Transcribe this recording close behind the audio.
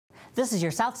This is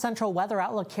your South Central weather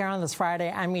outlook here on this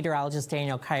Friday. I'm meteorologist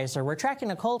Daniel Kaiser. We're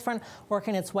tracking a cold front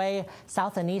working its way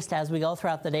south and east as we go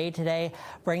throughout the day today,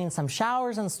 bringing some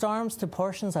showers and storms to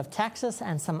portions of Texas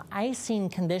and some icing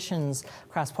conditions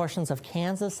across portions of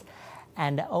Kansas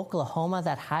and Oklahoma.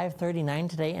 That high of 39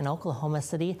 today in Oklahoma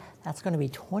City, that's going to be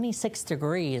 26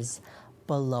 degrees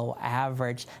below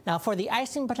average. Now for the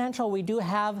icing potential, we do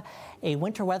have a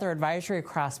winter weather advisory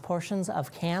across portions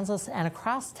of Kansas and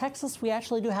across Texas. We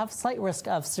actually do have slight risk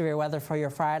of severe weather for your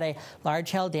Friday.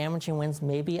 Large hail, damaging winds,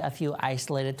 maybe a few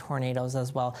isolated tornadoes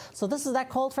as well. So this is that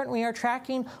cold front we are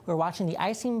tracking. We're watching the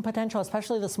icing potential,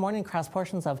 especially this morning across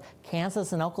portions of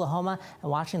Kansas and Oklahoma, and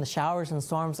watching the showers and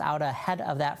storms out ahead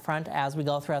of that front as we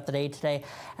go throughout the day today.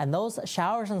 And those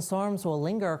showers and storms will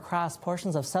linger across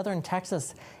portions of southern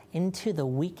Texas into the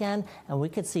weekend, and we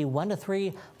could see 1 to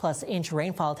 3 plus inch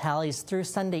rainfall tallies through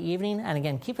Sunday evening. And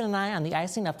again, keeping an eye on the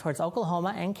icing up towards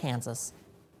Oklahoma and Kansas.